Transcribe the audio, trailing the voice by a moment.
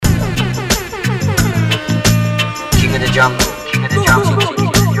Inside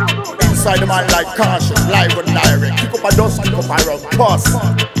the man like caution, live and direct. Pick up a dust, pick up a rug, pause.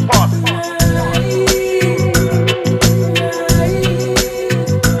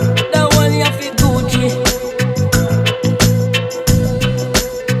 That one you feel Gucci.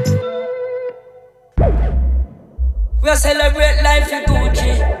 We celebrate life for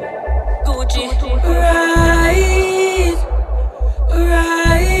Gucci.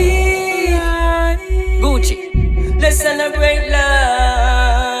 Right. Gucci. Let's celebrate life.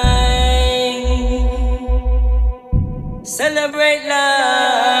 Celebrate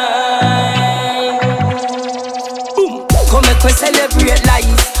life. Boom. Come make we celebrate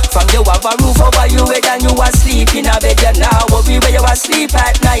life. From you have a roof over your head and you asleep in a bed. You now worry where you asleep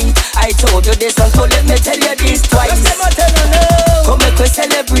at night. I told you this once, so let me tell you this twice. Come make we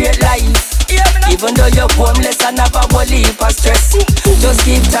celebrate life. Even though you're homeless and have a whole heap of stress, just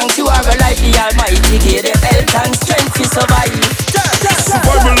give thanks you are alive. The Almighty gave the health and strength to survive.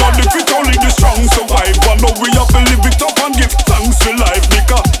 Survival of the fit, only the strong survive. But now we have to live it up and give thanks for life.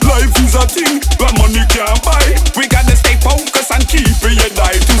 Because life is a thing that money can't buy. We gotta stay focused and keep it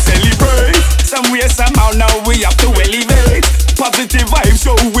alive to celebrate. Some way, somehow, now we have to elevate. Positive vibes,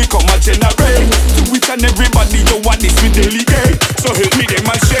 so we come and generate. To each and everybody, you want this we delegate. So help me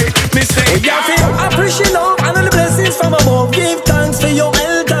demonstrate. Me say, yeah, appreciate love and all the blessings from above. Give thanks for your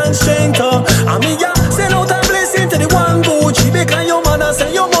health and strength. I mean, yeah, send out a blessing to the one Gucci. Because your man and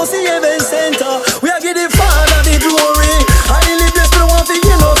say you must see heaven center. We are giving Father the glory. I live this to one for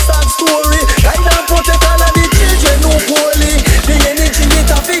you know sad story. Guide and protect all of the children no poorly. The energy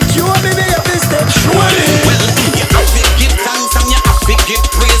it a fix you, baby, you have to step surely. Well, you have to give thanks and you have to give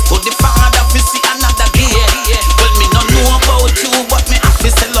praise to the Father for see another day. Well, me no know about you, but me have to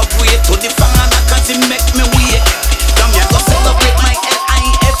celebrate to the Father cause he make me wake. Come here, go celebrate my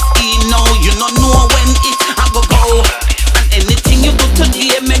L-I-F-E. Now you don't know when it I go. And anything you do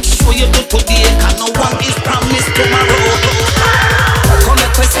today, make sure you do today. Cause no one is promised tomorrow. Come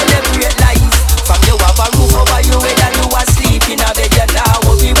make we celebrate life. From you have a roof over your head and you asleep in a bed. You now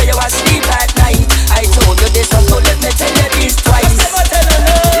worry where you asleep at night. I told you this once, so let me tell you this twice.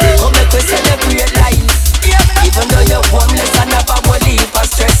 Come make we celebrate life. Even though you're homeless and have a whole heap of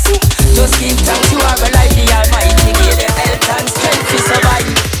stress, just give thanks you are alive. The Almighty gave the health and strength to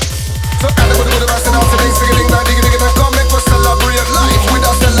survive. So everybody with the rest and out today, singing that digga. Come make us celebrate life with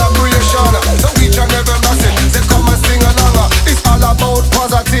a celebration. So each and every massive, they come and sing along. It's all about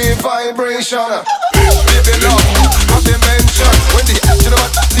positive vibration. Baby love, happy mention. When the action of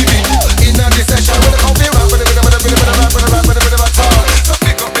TV in a session, when the coffee rap, with a tall. So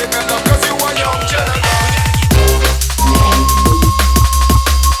pick up baby love, cause you are young generation.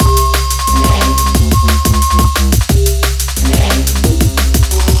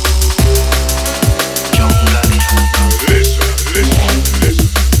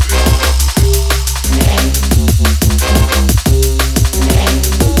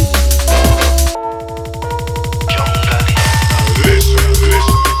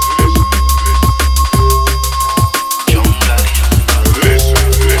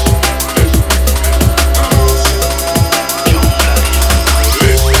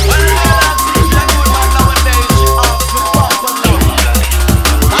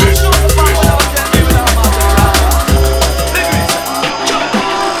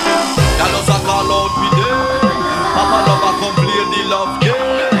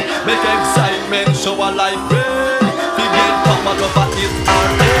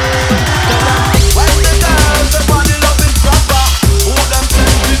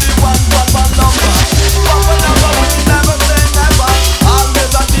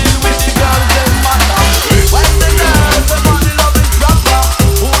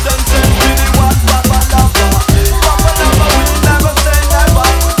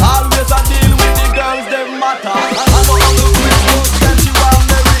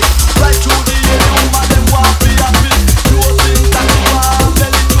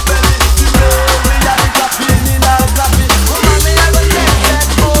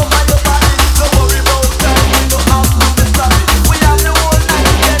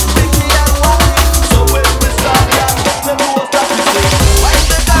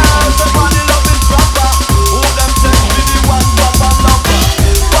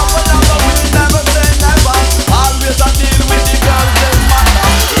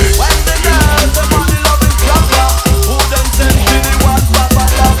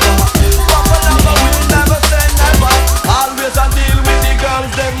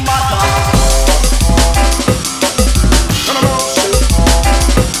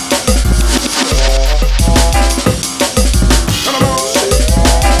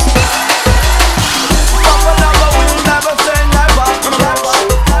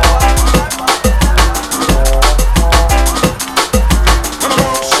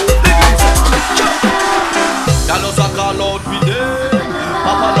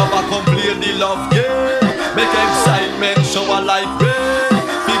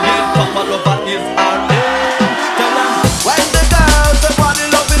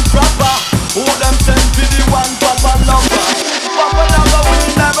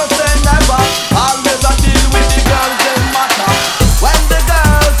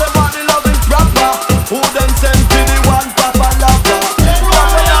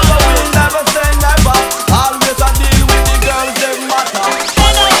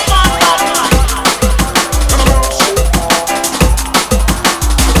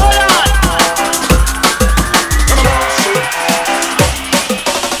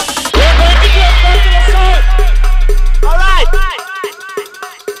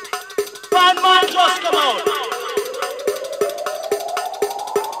 just come out.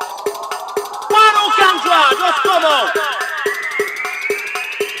 One who can draw, just come out.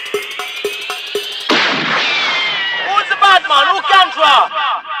 Who's the bad man? Who can draw?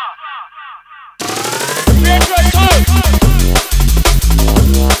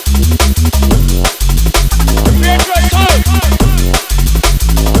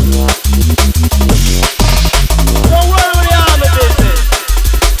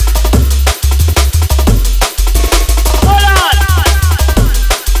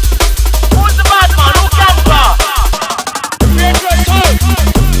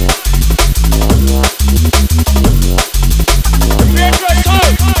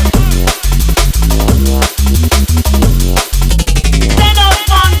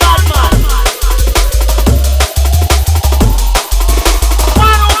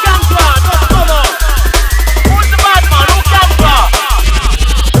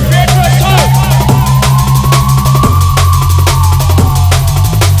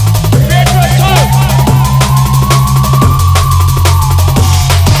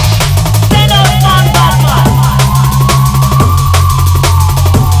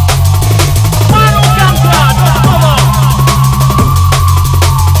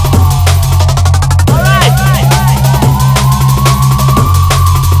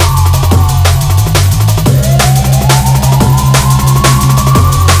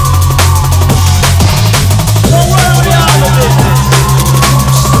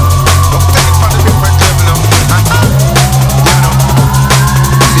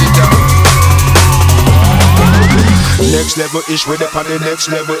 Ish, we up on the next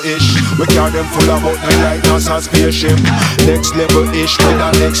level ish. We carry them full of nothing like NASA spaceship. Next level ish with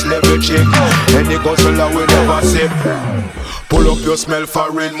a next level chick. Any guzzle we never sip. Pull up your smell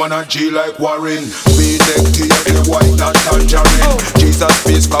foreign, man and G like Warren. Be neck to the white and tangerine. Jesus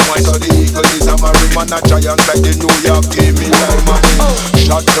face come wine so the eagle is a marine. Man a giant like the New York team, me like money.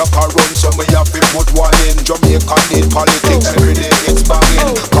 Shot drop a run so me have to put one in. Jamaica need politics, every day it's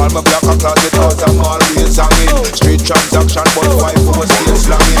banging. Call me black a closet cause I'm always hanging. Street transaction but 5 hours still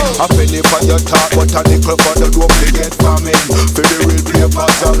slanging. A penny for your talk but a nickel for the rope they get famine. For the real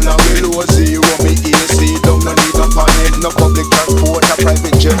papers I'm long below zero. Me AC don't need no panic. No public transport, a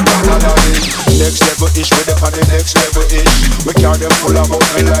private jet, man and next level ish, we up on the next level ish. We carry them full of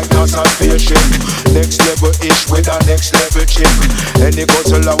nothing like NASA spaceship. Next level ish with a next level chick. Any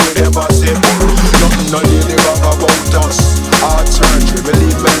guzzle we never sip. Nothing no lady wrong about us. Heart surgery, we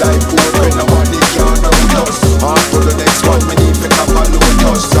leave my life good when nobody can doubt us. On to the next one, we need to pick up a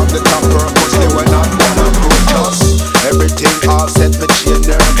lotus. From the top purpose, they were not gonna approach us. Everything all set, me chain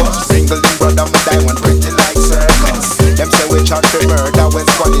nervous. Single brother, my diamond pretty like circus. Them say we chat for murder when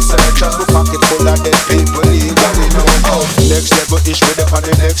squaddy search us. We pocket full of dead people legally no go. Next level ish, we up on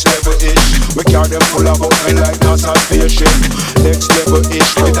the next level ish. We carry them full of nothing like NASA spaceship. Next level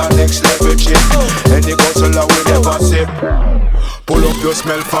ish with a next level chick. Any guzzle we never sip. Pull up your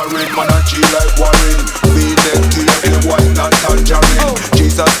smell foreign, man and G like Warren. Be neck to the white and tangerine.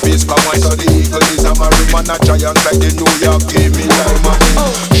 Jesus face come wine so the eagle is a marine. Man a giant like the New York team, me like money.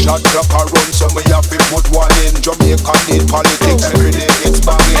 Shot drop a run so me have to put one in. Jamaica need politics, every day it's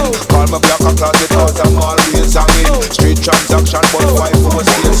banging. Call me black a closet cause I'm always hanging. Street transaction but 5 hours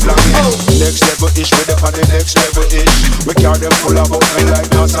still slanging. Next level ish, we up on the next level ish. We carry them full of nothing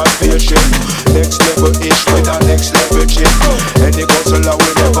like NASA spaceship. Next level ish with a next level chick. Any guzzle we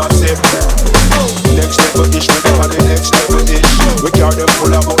never sip. Next level ish, we up on the next level ish. We carry them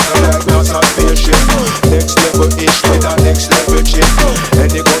full of nothing like NASA spaceship. Next level ish with a next level chick.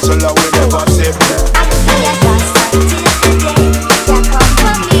 Any guzzle we never sip.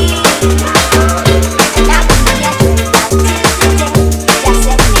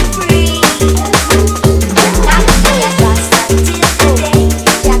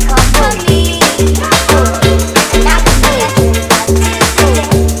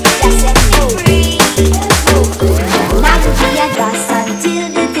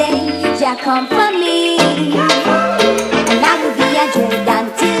 Come for me, and I will be a dread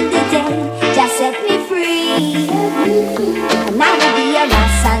until the day just set me free. And I will be a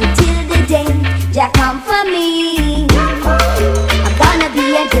ras until the day Jah come for me. I'm gonna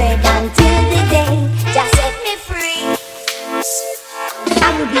be a dread until the day just set me free. I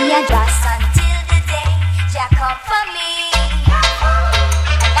will be a ras until the day Jah come for me.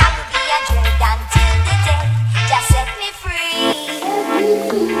 And I will be a dread until the day just set me free.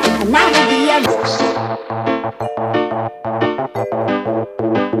 And I will be a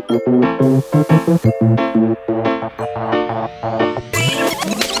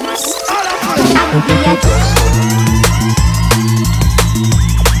I will be a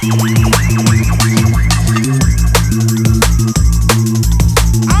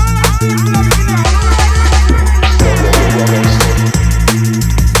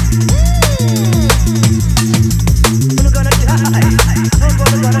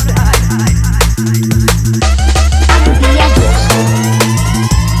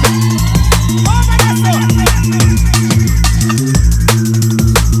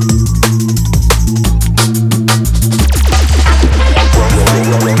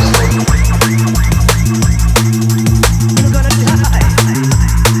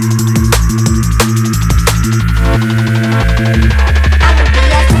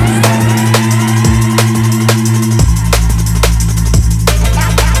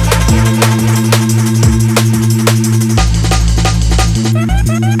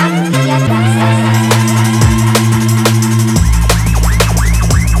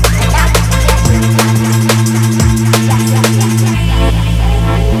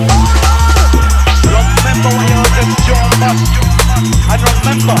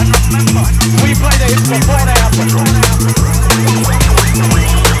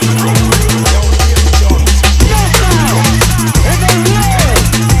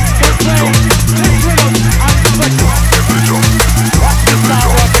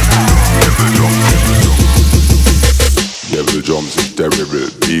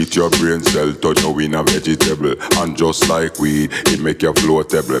Eat your brain cell, turn you in a vegetable. And just like weed, it make you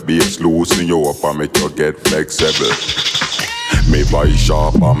floatable. Bass loosen you up and make you get flexible. Me buy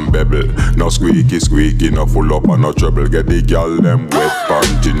sharp and bevel. No squeaky, no full up and no trouble. Get the gal them wet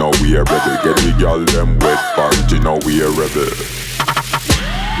panty, now we a rebel. Get the gal them wet panty, now we a rebel.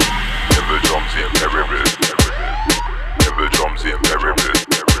 Devil drums in terrible. Devil drums in terrible.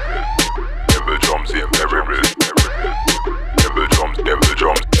 Devil drums in terrible. Devil drums, devil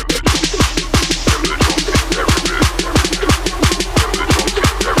drums.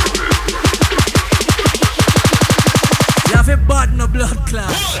 A bad no blood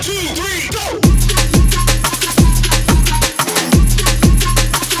clot. 1, 2, 3, go!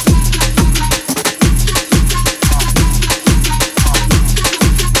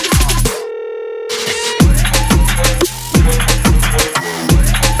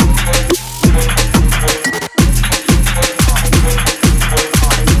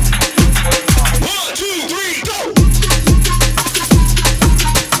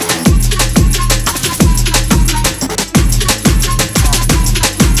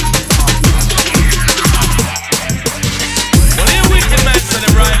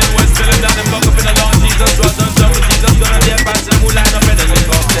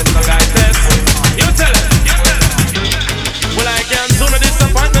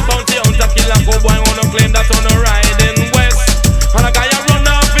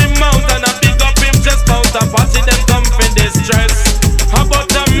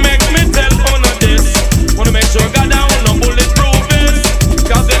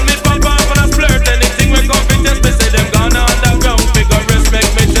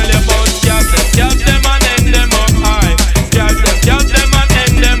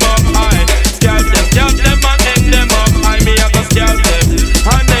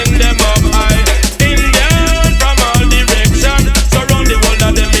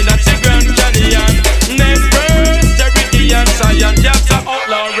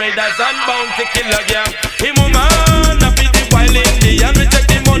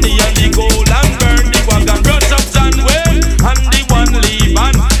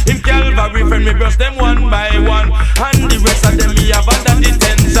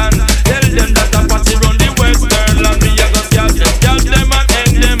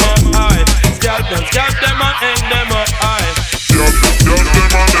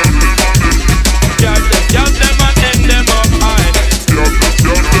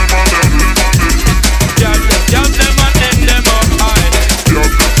 Yeah.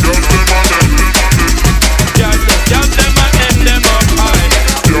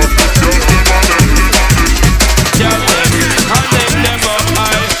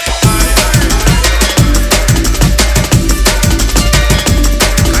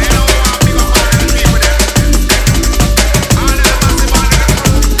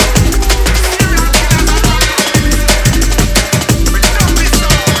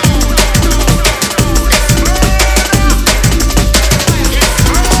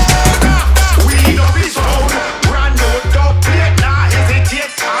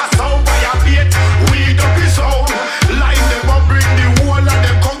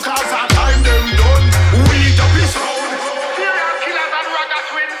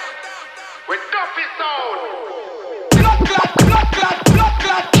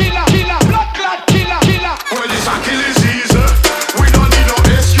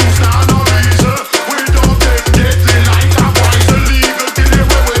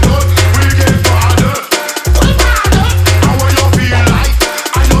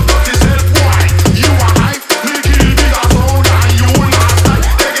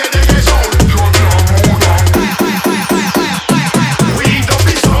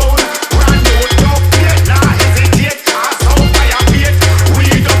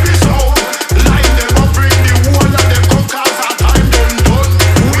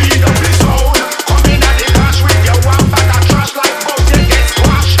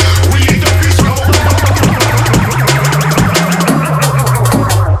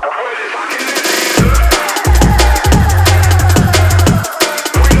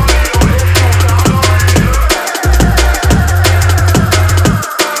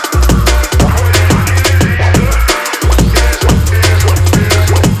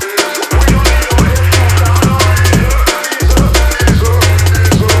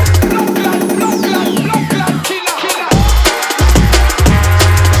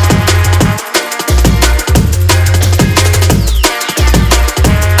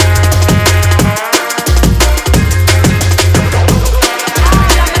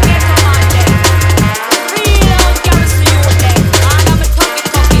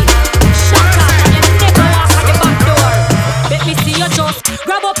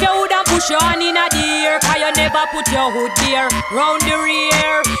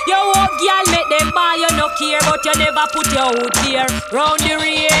 rear. You walk, girl, make them ball, you no care, but you never put your hood here. Round the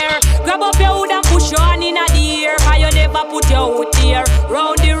rear. Grab up your hood and push your hand in the air, cause you never put your hood here.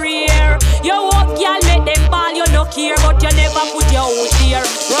 Round the rear. You walk, girl, make them ball, you no care, but you never put your hood here.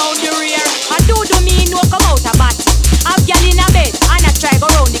 Round the rear. I do me no come out a bat. Have girl in a bed and I try go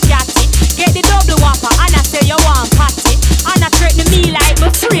round the catty. Get the double whopper and I say you want patty. And I threaten me like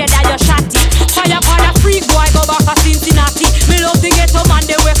me afraid that you shotty. Fire for the freak boy go back to Cincinnati. Me love to get a man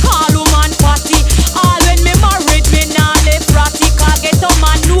they we call woman party. All when me married me nah left ratty. Cause get a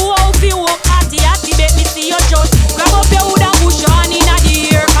man know how fi walk hatty. Hatty make me see your just. Grab up your hood and push your hand in the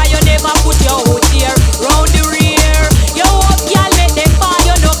air. Cause you never put your hood here. Round the rear. You walk y'all make them ball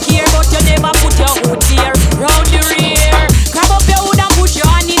you no care. But you never put your hood here. Round the rear. Grab up your hood and push your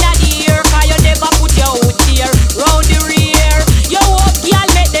hand in the air. Cause you never put your hood here. Round the rear. You walk y'all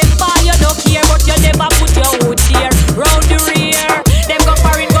make them ball you no care. But you never put your hood here. Round the rear. Them go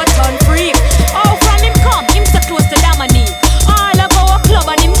foreign go turn freak. Oh from him come, him so close to Dominique. All of our club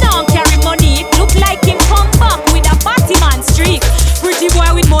and him down carry money. It look like him come back with a party man streak. Pretty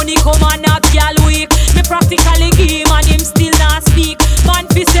boy with money come and knock y'all weak. Me practically give him and him still not speak. Man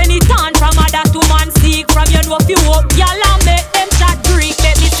fi send it on from other to man seek. From you know if you up y'all and make them chat Greek.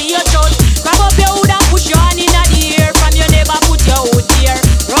 Let me see your toes. Grab up your hood and push your hand in the air. From you never put your hood here.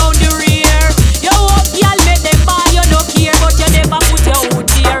 Round the rear. You up y'all make them ball you no care. But you never put your hood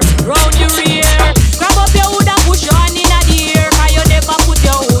here. Round the rear. Grab up your hood and push your hand in the air. Cause you never put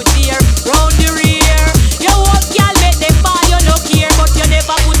your hood here. Round the rear. You up y'all make them ball you no care. But you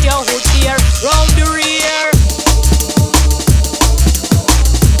never put your hood here. Round the rear.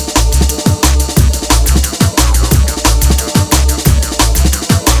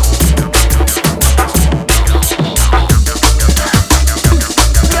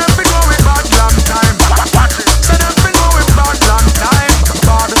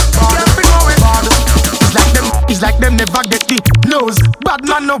 Like them never get the nose.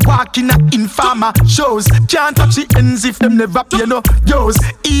 Badman no walk in a informer shows. Can't touch the ends if them never pay no yo's.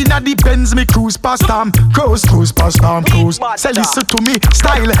 Inna the Benz me cruise past them. Cruise past them, cruise. Say listen to me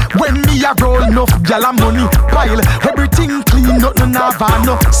style. When me a roll enough gyal and money pile. Everything clean, nothing have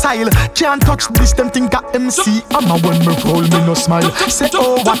no style. Can't touch this them think a MC. I'ma when me roll me no smile. Say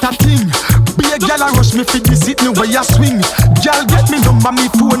oh what a thing. Be a gyal a rush me fit this it me way a swing. Gyal get me number me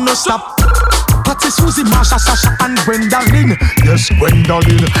phone no stop. That's Susie, Marsha, Sasha, and Gwendolyn. Yes,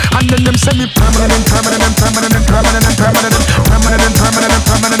 Gwendolyn. And then them send me permanent. And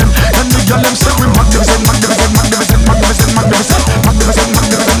the girl them say we magnificent.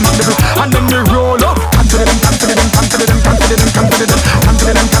 And then we roll up. Confident.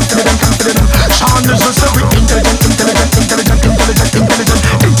 Sean is just say we intelligent.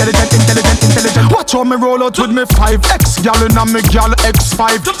 Watch how me roll out with me 5X. Girl and me girl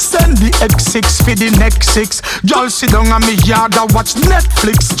X5. Send the X6 for the next 6. Girl sit down on me yard and watch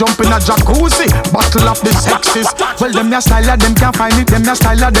Netflix. Jump in a jacuzzi, battle of the sexes. Well them ya style them can't find it. Them ya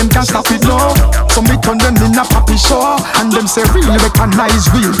style them can't stop it no. So me turn them in a poppy show. And them say real recognize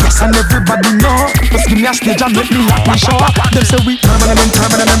real. Yes and everybody know. Just give me a stage and make me happy show. Them say we permanent.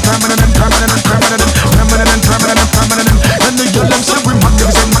 And the girl them say we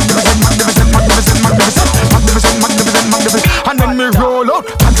magnificent. And then me roll out.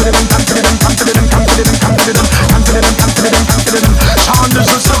 Confident. Sean is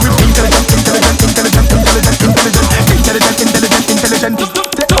just so intelligent.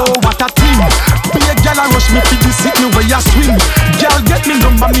 Say oh what a thing. Be a girl a rush me for this hit me where you swing. Girl get me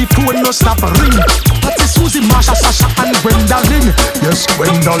number me phone no stop ring. That is Susie, Marsha, Sasha and Gwendolyn. Yes,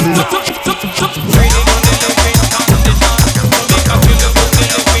 Gwendolyn.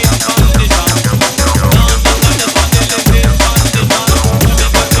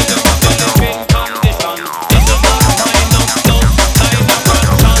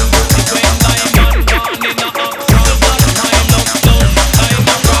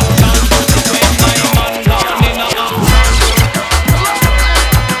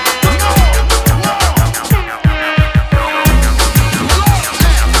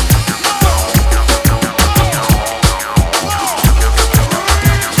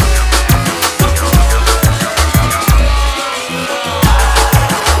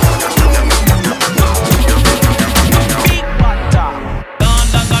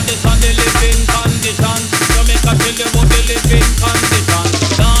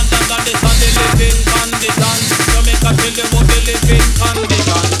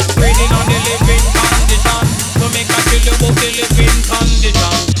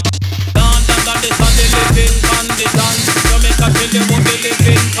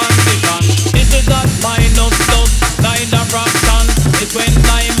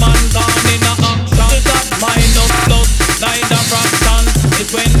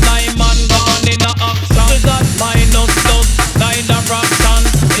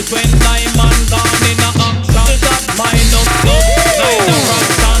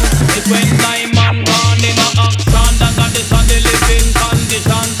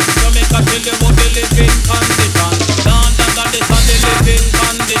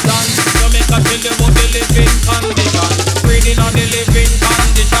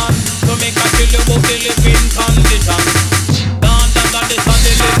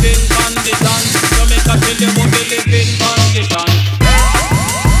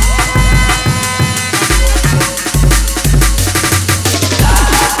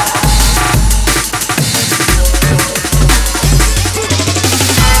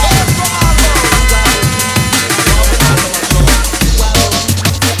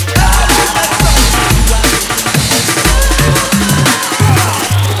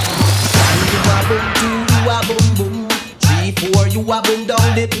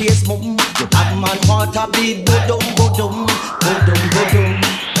 place, mum. You have man heart a beat, go dum, go dum, go dum, go dum,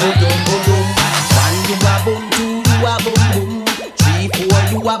 go dum, go dum. One you a boom, two you a boom boom, 3, 4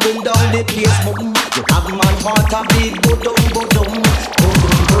 you a boom down the place, mum. You have man heart a beat, go dum, go dum, go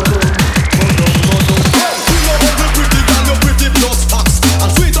dum, go dum, go dum, go dum. You know every pretty girl, you pretty plus facts, and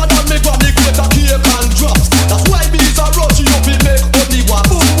sweeter than me granny greater cake and drops. That's why bees are rushing you fi make honey wax.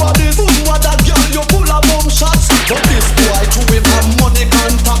 Boom what this, boom what that girl, you full of bomb shots. But this boy to him have money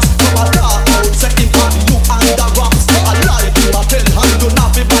contacts. From a dark out, set him on you under rocks. I like you, I tell her you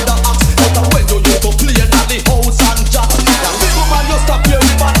not be bother axe. But when you used to play at the house and jack, now big woman you stop your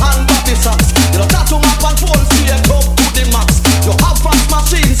ribbon and body socks. You know that to map and fall straight up to the max. You have fast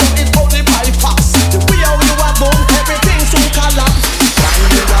machines so it only by packs. The way how you are done, everything so collapse. When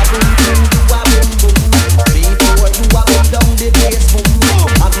you are boom, you are boom boom. Before you are boom down the bass boom.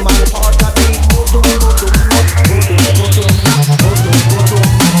 Have my heart a beat, go dum go dum, go dum go dum, go dum go dum.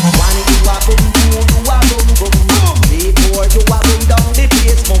 When you are boom, you are boom boom. Before you are boom down the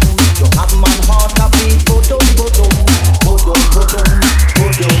bass boom. You have my heart a beat, go dum go dum, go dum go dum, go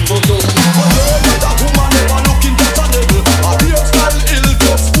dum go dum. That woman never looking just a level. A hairstyle ill,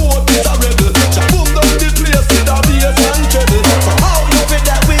 just sport is a rebel. She boom down the place with a bass and treble. So how you fit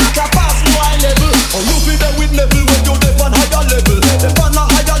that with capacity? Level, or you feel them with level when you're there on higher level. Them on a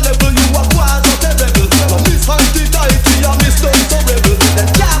higher level, you are quite a rebel. So miss anxiety and miss down so rebel. Then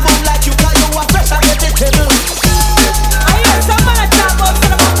jab on like you can, you are fresh at the table. I hear some man a talk about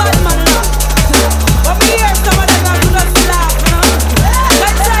some of bad man, you know. But me hear some of them a do not laugh, you know.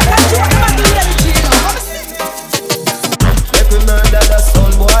 That's like I show them a do them shit, you know. Make me murder the soul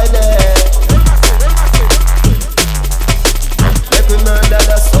boy there. Make me murder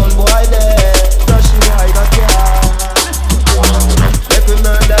the soul boy there. Make me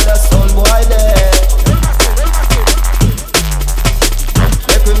murder the soul boy there.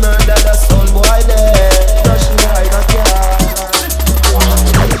 Make me murder the soul boy there. Touch me, I don't care.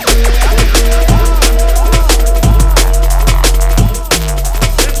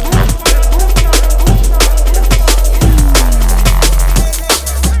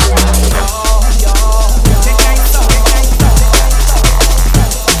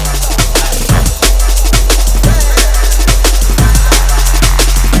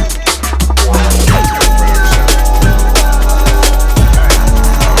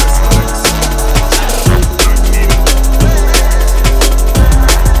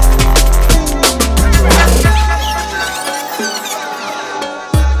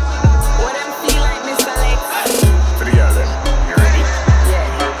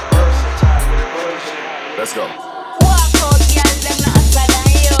 Let's go. Walk out, girl, them not answer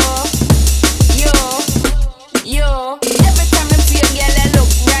than you. Every time them see a girl, they look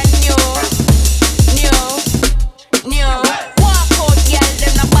brand new. Walk out, girl,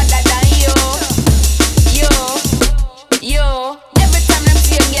 them not better than you. Every time them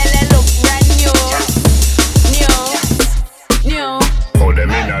see a girl, they look brand new. Oh,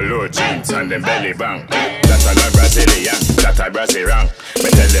 them in a low jeans and them belly bang. That's a not Brazilian, that's a Brazilian. Me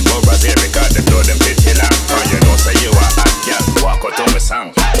tell them about Brazil because them know them pretty long. Oh, you know say you a hot girl, walk out on my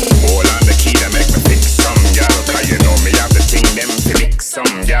song. Hold on the key to make me fix some girl. Cause you know me have the thing them to mix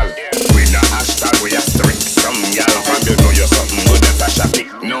some girl. We no hashtag, we have to rick some girl. From you know you're something good and Tasha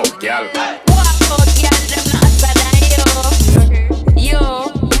pick no girl. Walk out, girl, them not answer than you.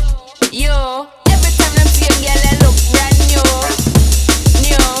 Every time them see a girl, they look brand new.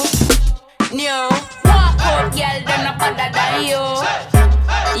 Walk out, girl, them not better than you.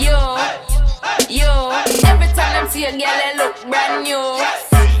 Every time them see a girl, they look brand new.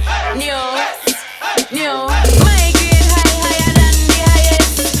 My grade higher than the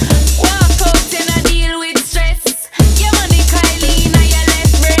highest. Walk out in a deal with stress. Your money Kylie in your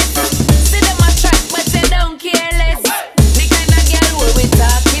left breast. See them a track but they don't care less. The kind of girl what we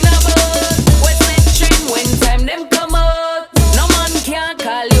talking about. What's next trend when time them come out? No man can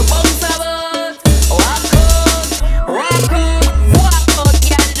call you bounce about. Walk out,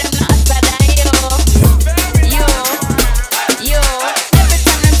 girl, them not answer than you. Every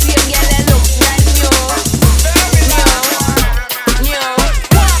time them see a girl, they look brand new.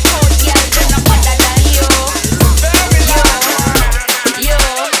 Walk out, girl, them not better than you. Every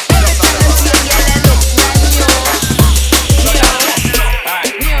time them see a girl, they look brand new.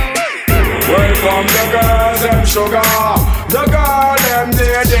 Welcome the girls, them sugar. The girl, them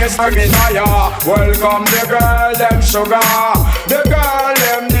need this again fire. Welcome the girl, them sugar. The girl,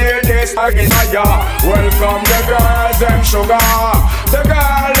 them need this again fire. Welcome the girls, them sugar. The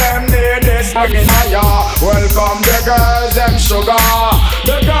girl, them need this again fire. Welcome the girls, them sugar.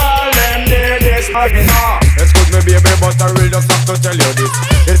 The girl, them need this again fire. Excuse me, baby, but I really just have to tell you this.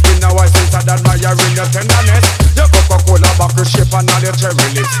 It's been a while since I'd admiring your tenderness. Your Coca-Cola bottle shape and all your cherry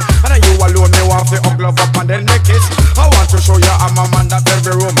lips. And you alone me want to hug love up and then make kiss. I want to show you I'm a man that's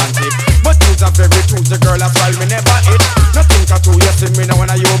very romantic. But things are very true, the girl that's why me never itch. Nothing to do, you see me now when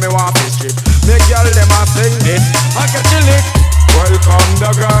I you me want to strip. Me girl them a sing this, I get you lick. Welcome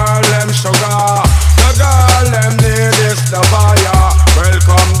the girl them sugar. The girl them need this the fire.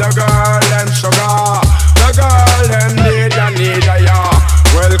 Welcome the girl them sugar. The girl them need ya.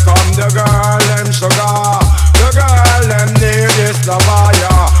 Welcome the girl them sugar. The girl them need this the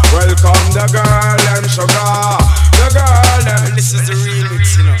fire. Welcome the girl them sugar. The girl them. This is the real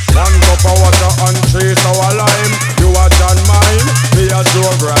mix, you know. One cup of water and 3 sour lime. You a John mine, me a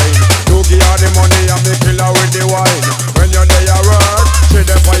Joe grind. You give her the money and me kill her with the wine. When you're there at work, she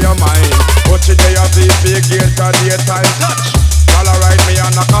there for your mind. But she there at VP gate at daytime touch. Call her write me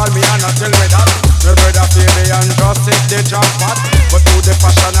and call me and tell me that. My brother feel me and just hit the jackpot. But through the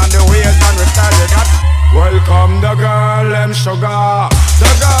fashion and the ways and the style they got. Welcome the girl them sugar.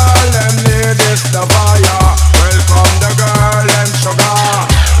 The girl them need this the fire. Welcome the girl them sugar.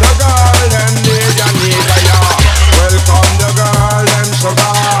 The girl them need ya. Welcome the girl them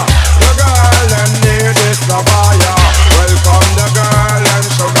sugar. The girl them need this the fire. Welcome the girl them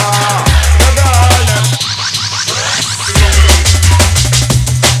sugar. The girl them.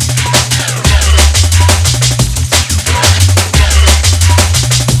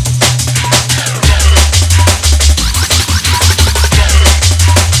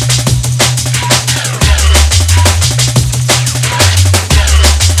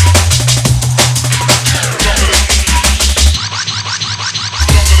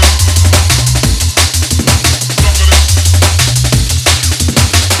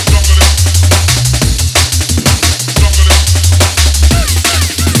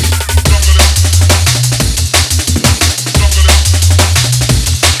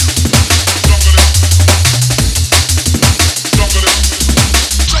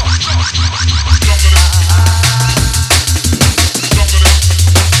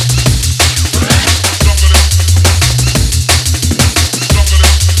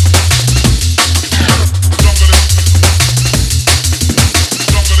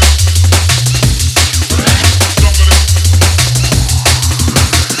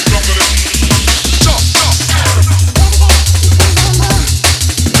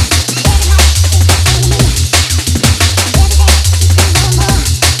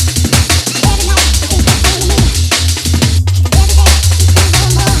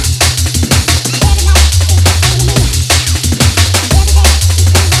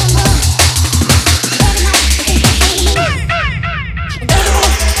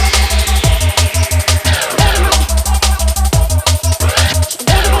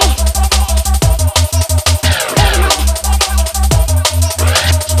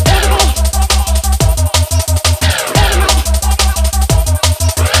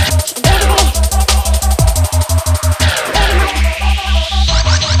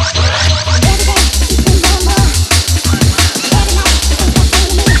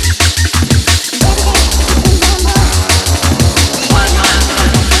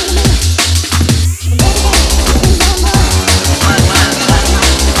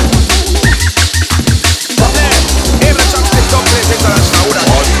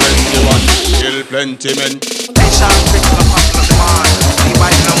 plenty men.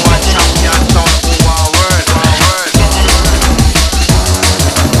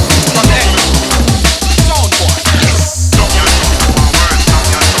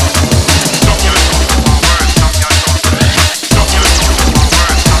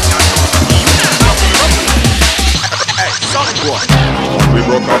 We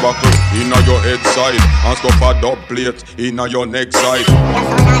broke a buckle inna your head side and stuff a dub plate inna your neck side.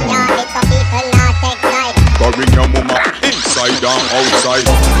 Covering your mama inside and outside.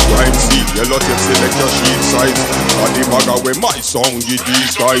 Crime scene, yellow tape select your sheet size. And the bag away my song you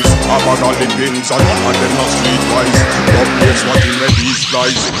these guys. A bag of livings and them not street wise. Dub plates what in these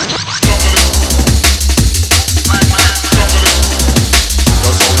guys.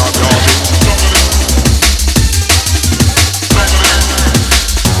 The sound of garbage.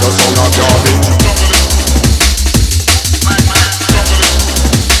 The sound of garbage.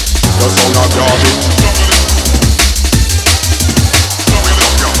 The sound of garbage.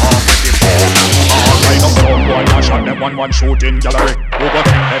 Line up some boy and shot them one shooting gallery. Who got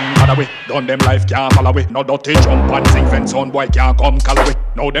them other way? Done them life can't follow away. No dirty jump and sing fence on boy can't come call away.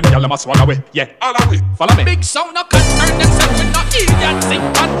 Now them yellow must run away. Yeah, all away. Follow me. Big sound no concern themselves with no idiot sing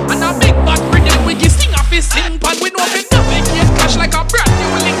pan. And a big bad rhythm we give sing off his sing pan. We know we navigate clash like a brand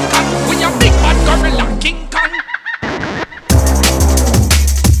new Lincoln. We a big bad gorilla King Kong.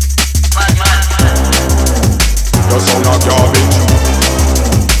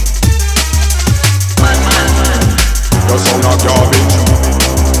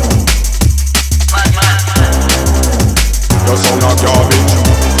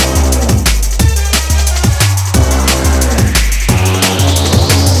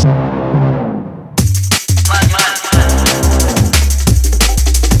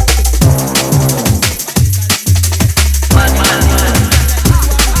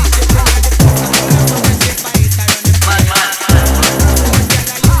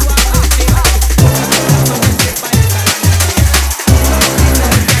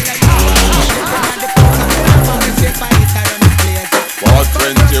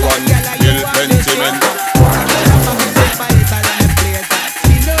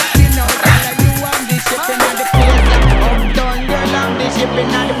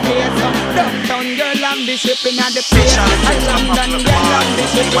 shipping at the place. Downtown girl and be shipping at the place. And London girl and be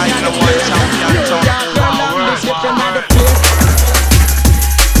shipping at the place. New York girl and be shipping at the place.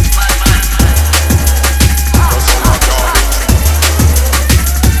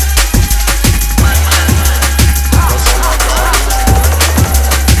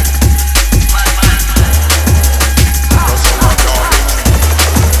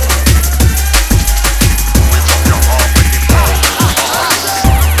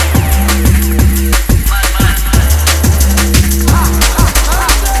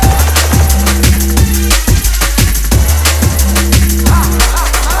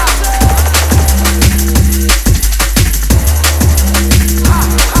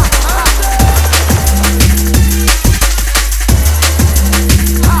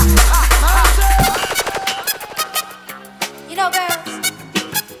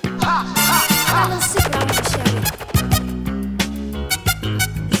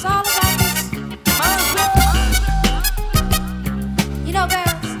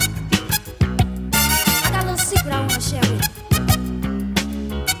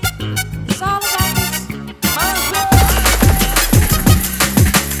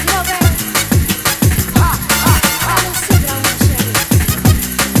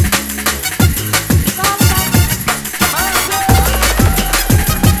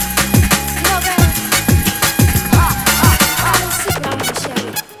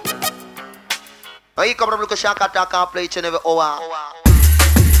 I can't play each and every hour.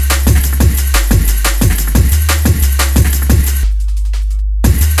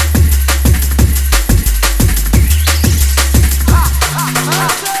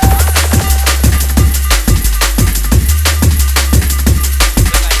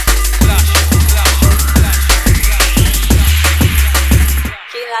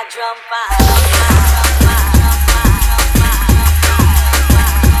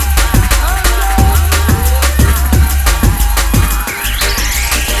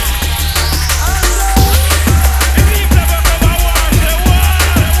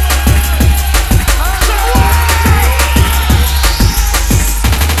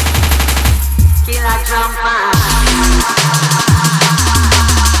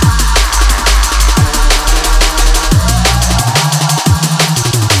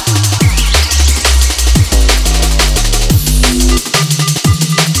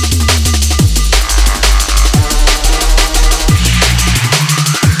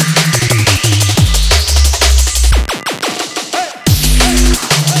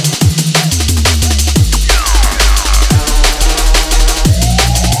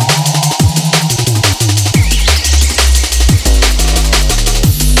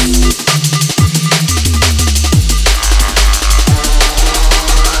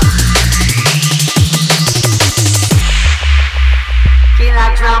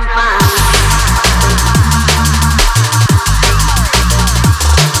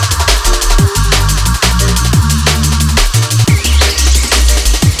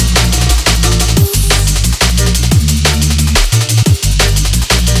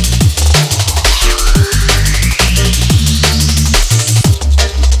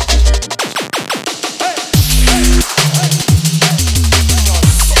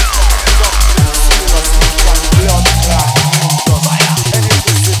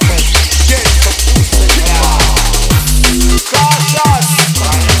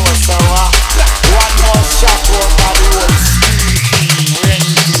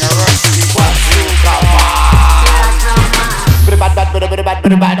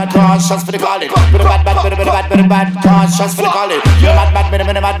 Conscious for the calling. Bad conscious for the calling. Conscious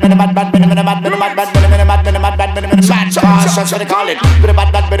for the calling.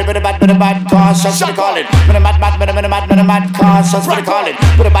 Bad conscious for the calling.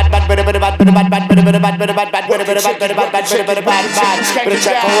 Conscious for the calling.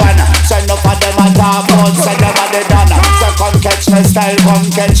 Check one. Send up for them and talk out. Send them at the donna. So come catch me style, come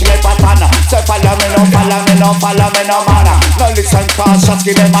catch me pattern. So follow me no manner. No listen cautious,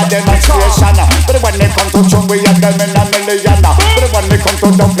 give them a demonstration. But when they come to tune, we have them in a million. But when they come to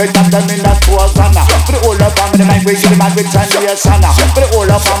dump, we have them in a 2,000. But all of them in the mic, we see them with 10 years. But all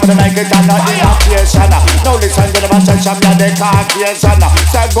of them in the mic, it's not in a creation. No listen to them and say, I'm not the Caucasian.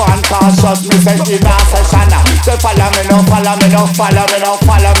 So go and cautious, me say, in a session. So follow me no man.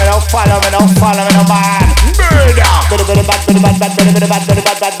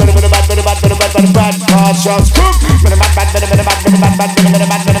 Bad cautious.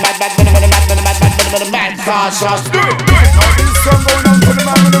 Mad cautious. Do it. Now this song going on to the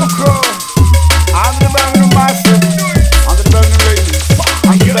Magnum crew. I'm the Magnum master. I'm the Magnum ladies.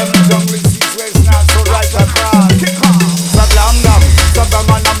 I'm the Magnum jungle. Seas ways now so right across. So blam dam, so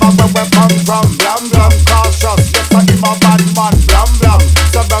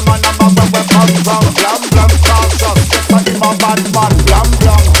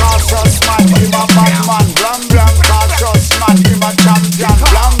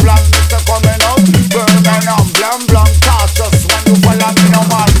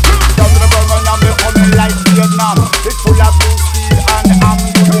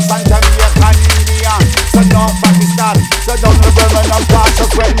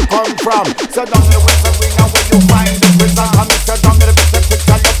from. So down the way, so we know where you find the prison. Come so down the best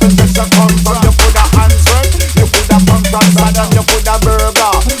picture, you can just come from. You could have answered, you could have come from Saddam, you could have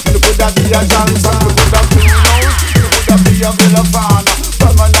burger, you could have be a Johnson, you could have blue nose, you could have be a Villafana.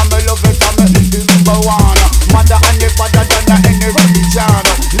 From an I'm love it, I'm the number one. Mother and your father than any religion.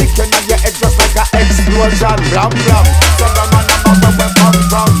 Licking on your head just like an explosion. Blam blam. So the man I'm where we come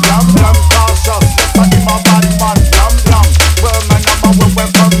from. Blam blam. Cautious. So him a bad man. Blam blam. Well man I'm where we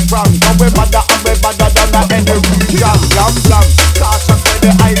come from. So we mother and we better than any religion. Blam blam. Cautious where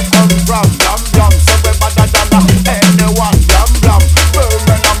the I come from. Blam blam. So we better than anyone. Blam blam. Well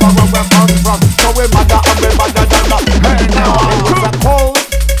man I'm where we come from. So we mother and we better than anyone. It's a cold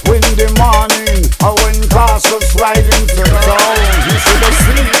windy morning. Or when castles riding to town. You should have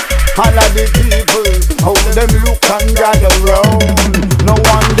seen all of the people, how them look and gather round. No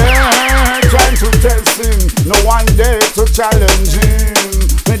one there trying to test him, no one there to challenge him.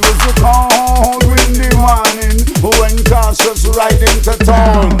 It was a cold windy morning when castles riding to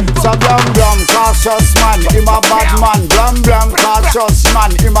town. So blam blam cautious man, him a bad man. Blam blam cautious man,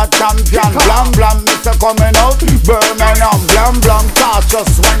 him a champion. Blam blam Mr. coming out, Birmingham. Blam blam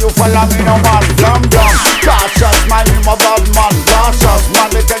cautious when you follow me no man. Blam blam cautious man, him a bad man. Cautious man,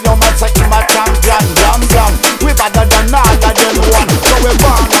 they tell you man say him a champion. Blam blam, we better than all of them one. So we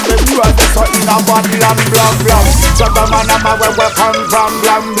born and we knew this so in a bad blam blam blam. So the man I'm where we come from.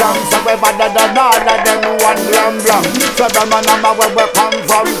 Blam blam, so we better than all of them one. Blam blam, so the man I'm where we come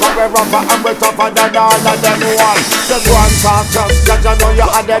from. So we rougher and we tougher than all of them one. So go and talk just, cause you know you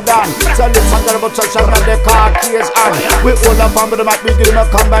had it done. So listen to the protection of the car keys on. We all up on the mic, we give them a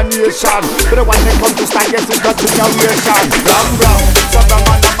combination. But the one that comes to start, yes, it's continuation. Blam blam, so the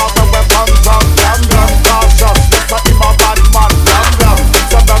man I'm where we come from. Blam blam, cautious, so him a bad man. Blam blam,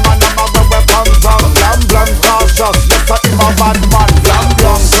 so the man I'm where we come from. Blam blam, cautious, so him a bad man. Blam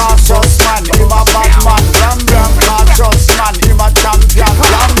blam, cautious man, him a bad man. Blam blam, cautious man, him a champion.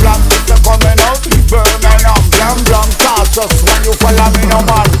 Blam blam, Mr. coming out, Birmingham. Blam blam, cautious when you follow me no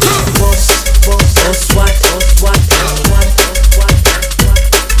man. Us what?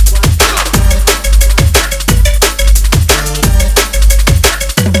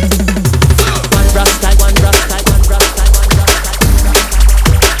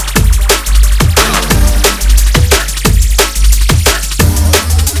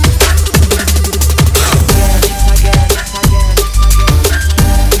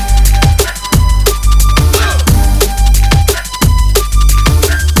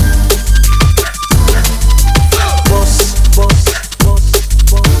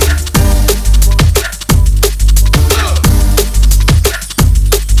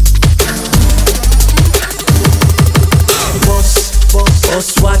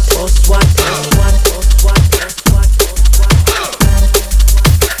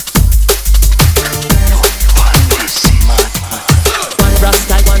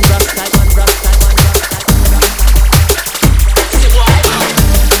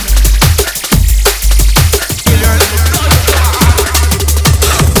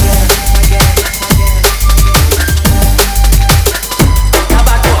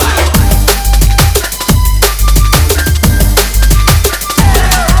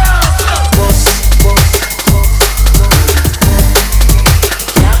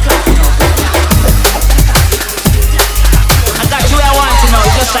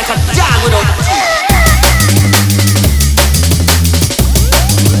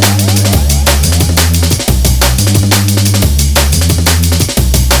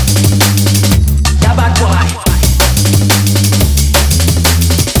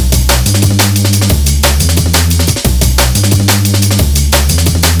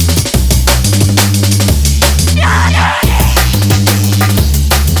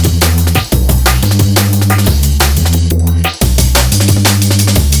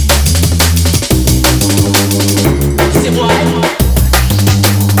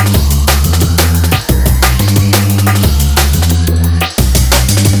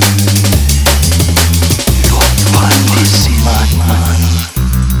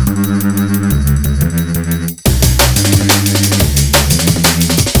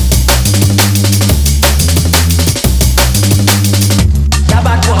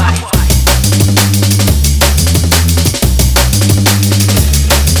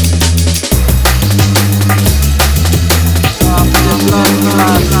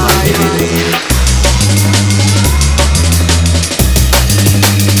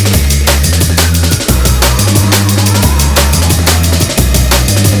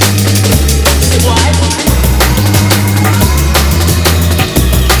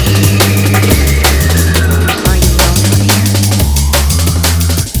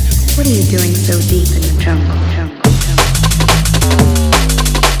 What are you doing so deep in the jungle?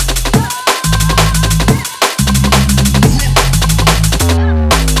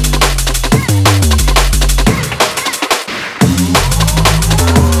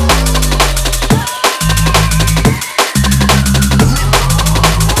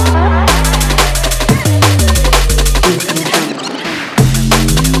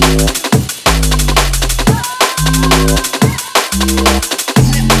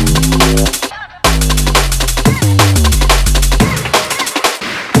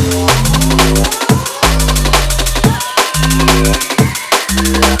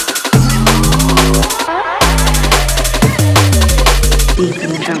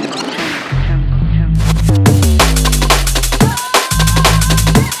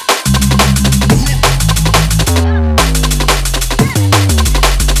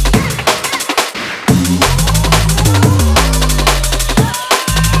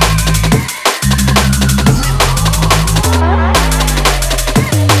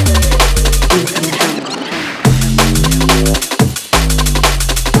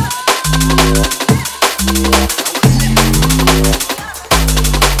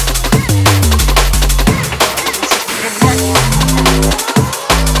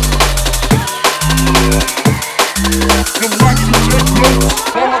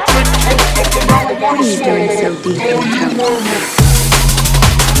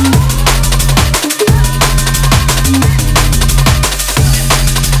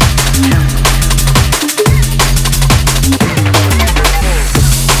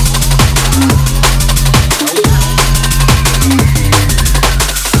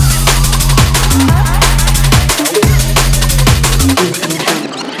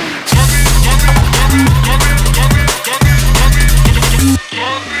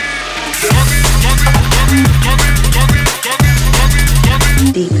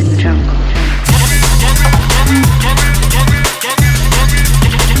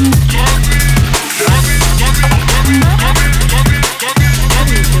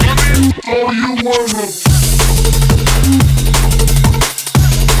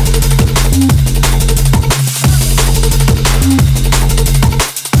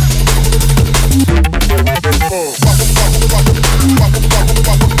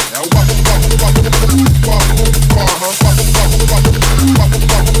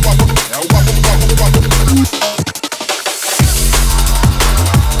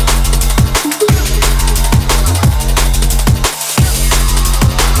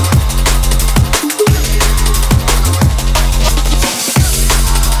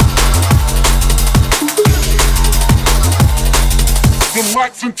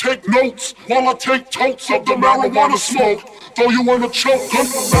 Relax and take notes while I take totes of the marijuana smoke. Throw you in a choke.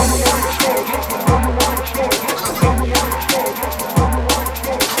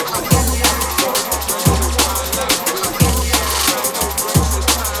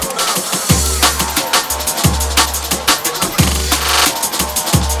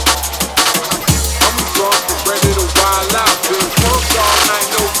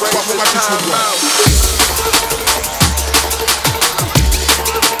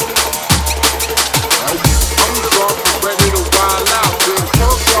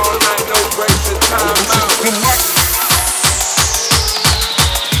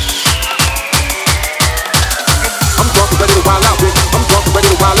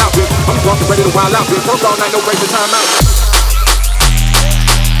 Ready to wild out, bitch. Work all night, no break, the time out.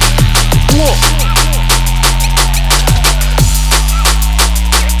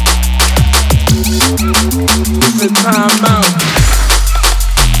 It's the time out.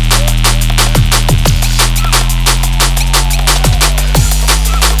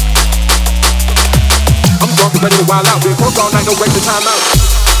 I'm drunk and ready to wild out, bitch. Work all night, no break, the time out.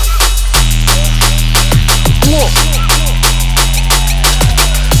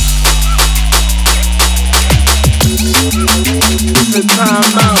 It's the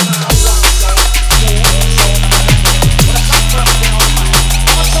time out.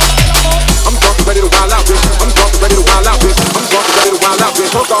 I'm drunk and ready to wild out, bitch. I'm drunk and ready to wild out, bitch. I'm drunk and ready to wild out,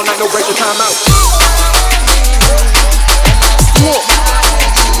 bitch. Work all night, no break, the time out.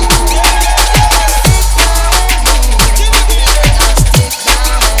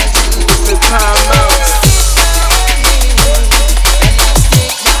 It's the time out.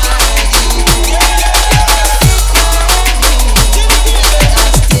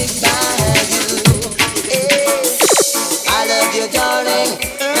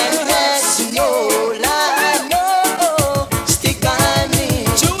 Stick by me,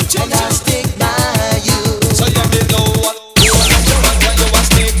 and I'll stick by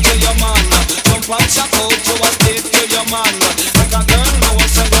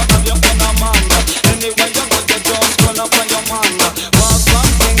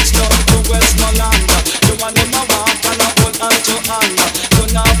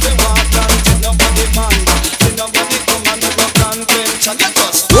teacher get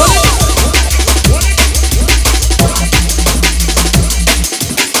us.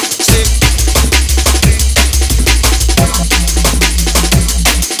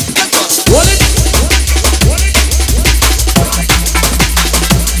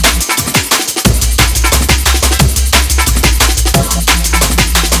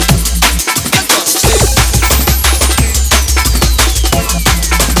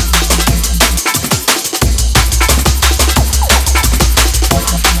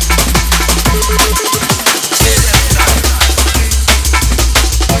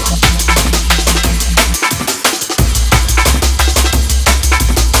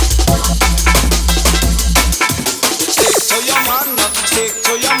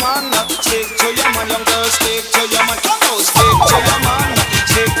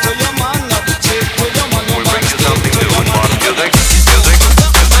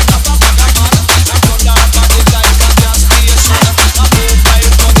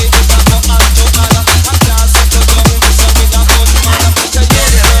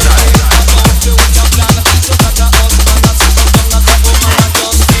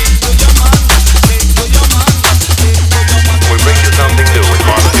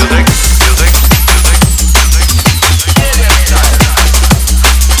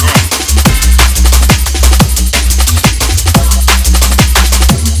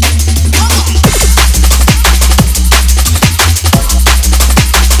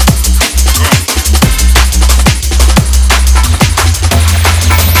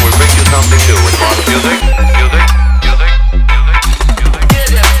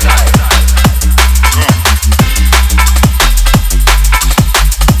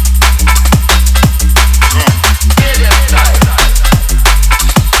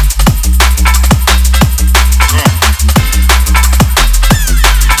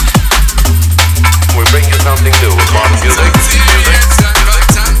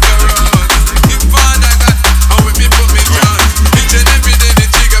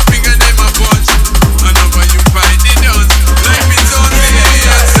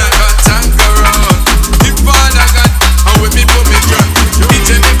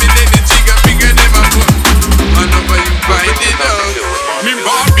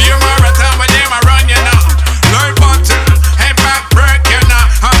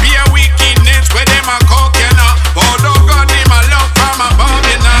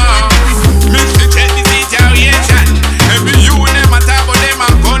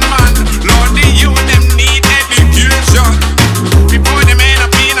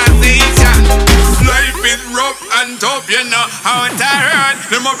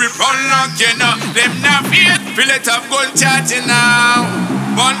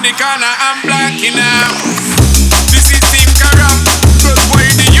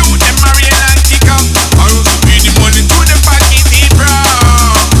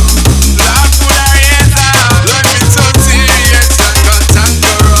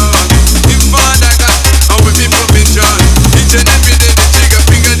 Each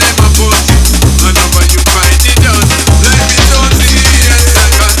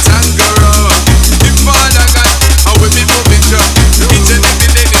and every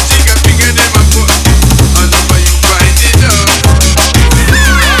day the jigger bigger than my foot.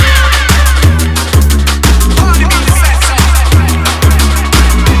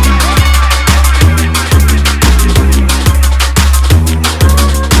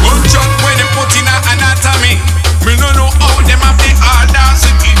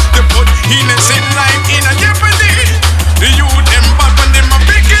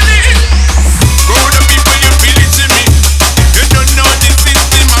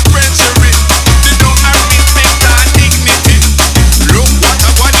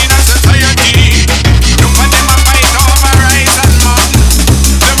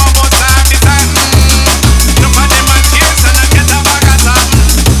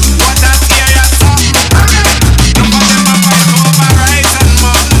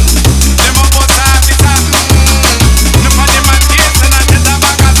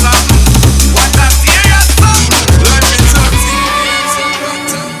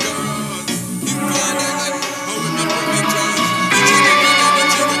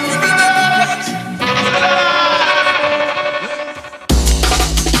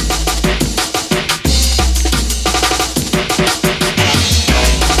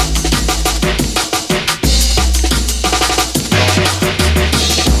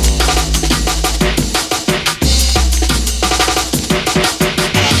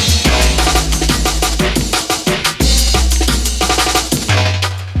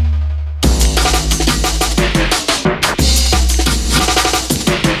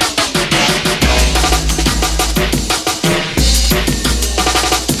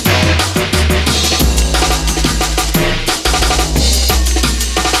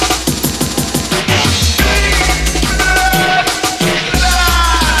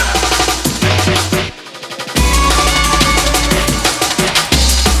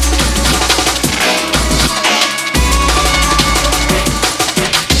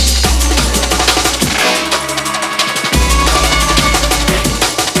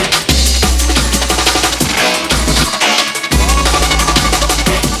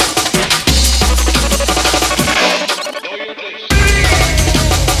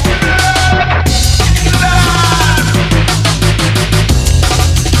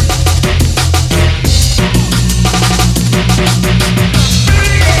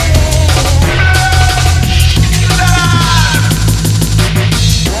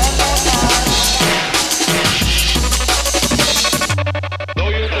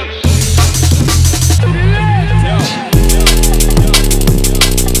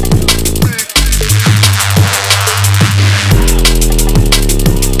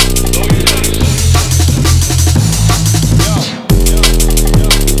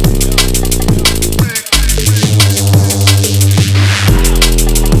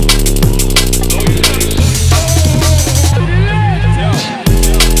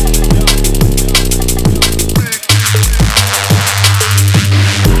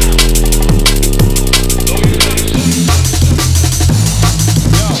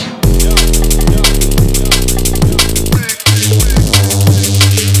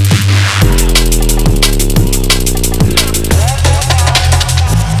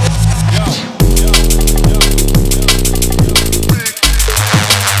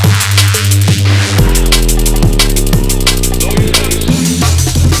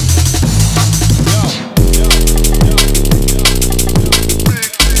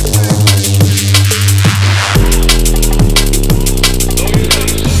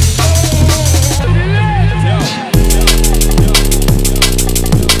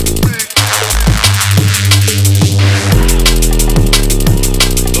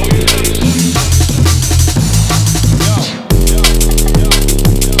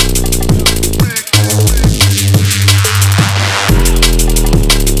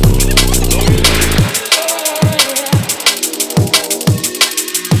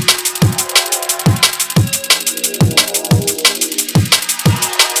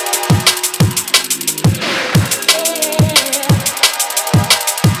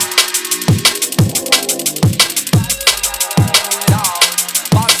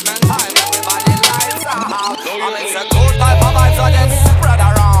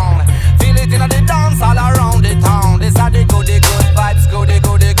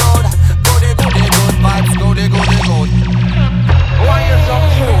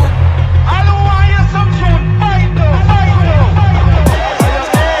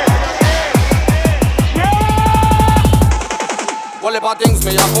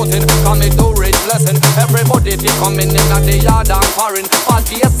 things me a putting, come me do rich blessing. Everybody fi coming in at the yard and foreign. But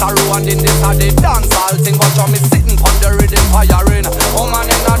yes, I ruined in this a the dance all thing. But you me sitting on the rhythm firing. Oh man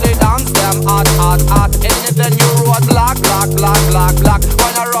in a the dance them hot. Anything you road black.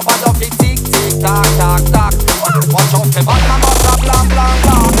 When I rub a duffy tick tack. Watch out the Badman must a blam.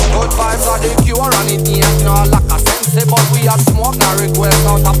 Good vibes are the cure and it ain't no lack of sense. But we a smoke no request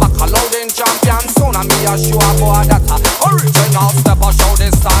out a back a loading champion. Soon a me a show a boy that a original step a show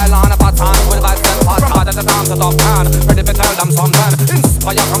this style and a pattern. With vibes them pattern. From bad at the dance to top hand. Ready to tell them something.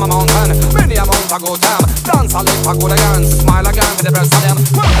 Inspire from a mountain. Many amount a good time. Dance a little good again. Smile again for the rest of them.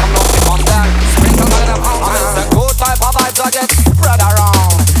 Welcome love to come down. Sprinkle on them out. It's a good type of vibes that get spread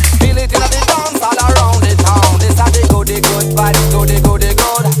around. Feel it in the dance all around the town. This are the good vibes. Good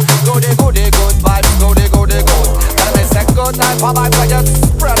vibes. Tell me say good type of vibes that get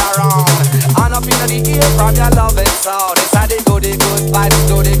spread around. And up in the ear from your loving sound. This are the good vibes.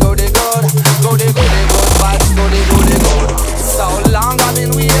 Good vibes. So long I've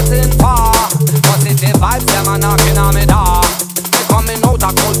been waiting for positive vibes, them are knocking on me door. They coming out a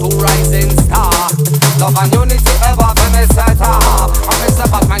cold to rising star. Love and unity ever for me set up. I miss the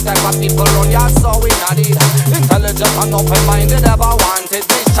Badman type of people run ya, so we not need intelligent and open-minded ever wanted.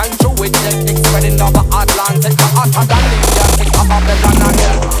 Mission true with ethics spreading over Atlantic. Hotter than Indian, think of Babylon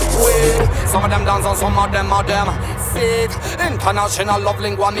again. Weird, some of them dance and some of them sick. International love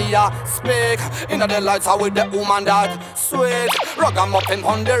lingua mia speak. Inna the lights are with the woman that sweet. Ragga muffin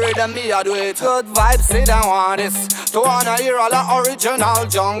on the rhythm me a do it. Good vibes, say they want this. To wanna hear all the original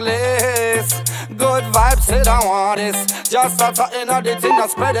junglist. Good vibes, say they want this. Just start inna the thing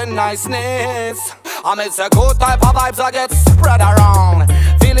that's spreading niceness. I mean say good type of vibes that get spread around.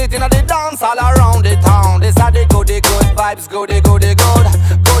 Feel it inna the dance all around the town. This are the good vibes, good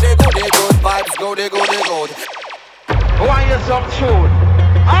vibes, good. Who want you some tune?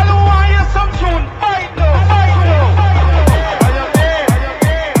 I don't want you some tune. Fight now.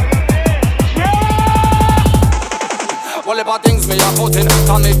 Well, if things me a putting,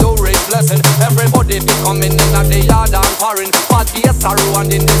 can me do rich blessing. Everybody be coming in at the yard and foreign. But yes, I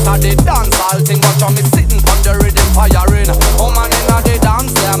ruined in this a the dance all thing. Watch on me sitting on the rhythm firing. Oh man in a the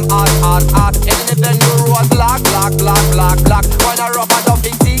dance them hot. Anything you road black. When I rub a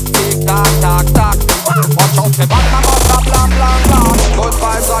duffy tick tack. Watch out the Badman must a blam. Good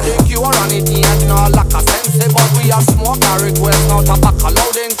vibes are the cure and it ain't no lack of sense. But we a smoke a request out a back a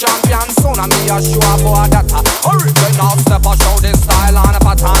loading champion. Soon a me a show a boy that a original step a show this style and a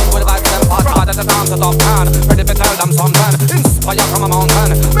pattern. With vibes them pattern. Bad at the dance to top hand. Ready to tell them something. Inspire from a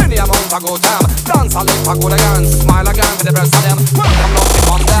mountain. Many amount a good time. Dance a little good again. Smile again for the rest of them. Welcome love to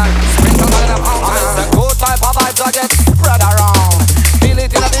come down. Sprinkle on them out. It's a good type of vibes that get spread around. Feel it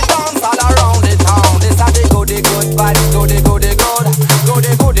in the dance all around the town. This are the good vibes, good vibes,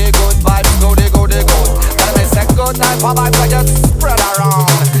 Tell me say good type of vibes that get spread around.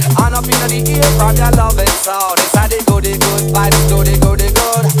 And up in the ear from your loving sound. This are the good vibes, good